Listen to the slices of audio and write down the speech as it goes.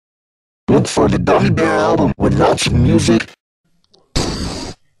look for the Gummy Bear album with lots of music.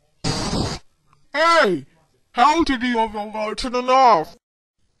 Hey! How did you ever turn it off?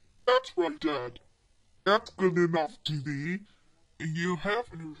 That's right, Dad. That's good enough, TV. You have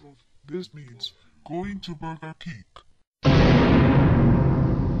this means going to Burger King.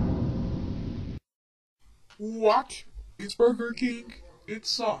 What? It's Burger King? It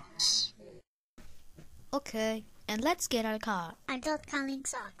sucks. Okay, and let's get our car. I thought calling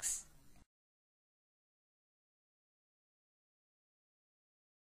sucks.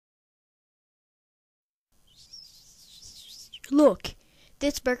 Look,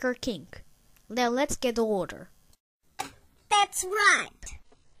 this Burger King. Now let's get the order. That's right.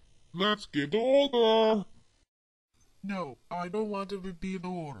 Let's get the order. No, I don't want to be in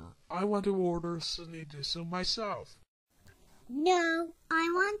order. I want to order this myself. No,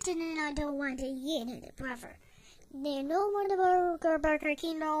 I want it and I don't want to eat it, brother. There's no one to Burger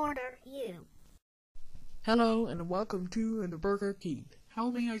King to order you. Hello and welcome to the Burger King. How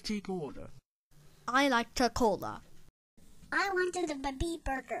may I take order? I like the cola. I wanted a baby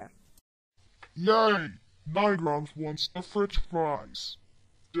burger. Yay! Niggrams wants the French fries.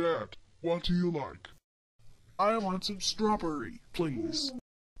 Dad, what do you like? I want some strawberry, please.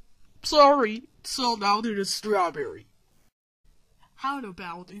 Sorry, sold out in a strawberry. How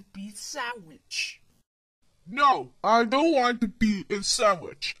about a beef sandwich? No, I don't want the beef and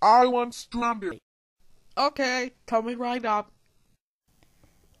sandwich. I want strawberry. Okay, coming right up.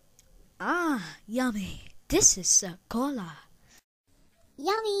 Ah, yummy. This is a cola.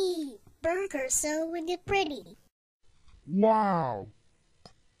 Yummy! Burger so pretty. Wow!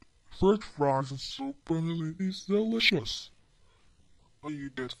 French fries are so brilliantly delicious. Are you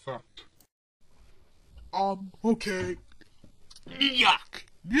that fact? Okay. Yuck!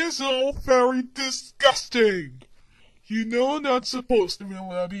 This is all very disgusting! You know not supposed to be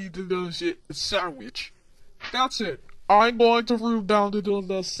eating the sandwich. That's it. I'm going to root down to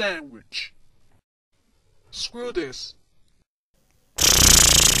the sandwich. Screw this.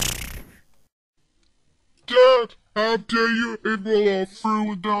 Dad, how dare you? It will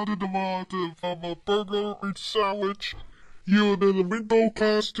throw down to the mountain from a burger and sandwich. You did the window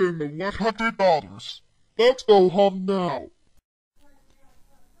cost and the $100. Let's go home now.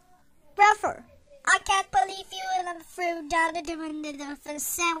 Brother, I can't believe you threw down the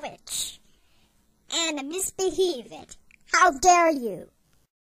sandwich. And misbehaved. How dare you?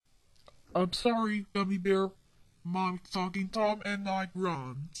 I'm sorry, Gummy Bear. Mom talking Tom and I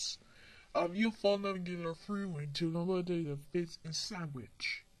runs. You fall and get a through into the fish and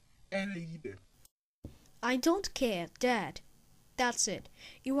sandwich. And eat it. I don't care, Dad. That's it.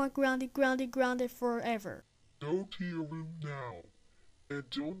 You are grounded forever. Go to your room now. And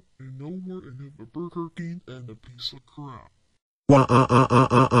no more in the Burger King and a piece of crap.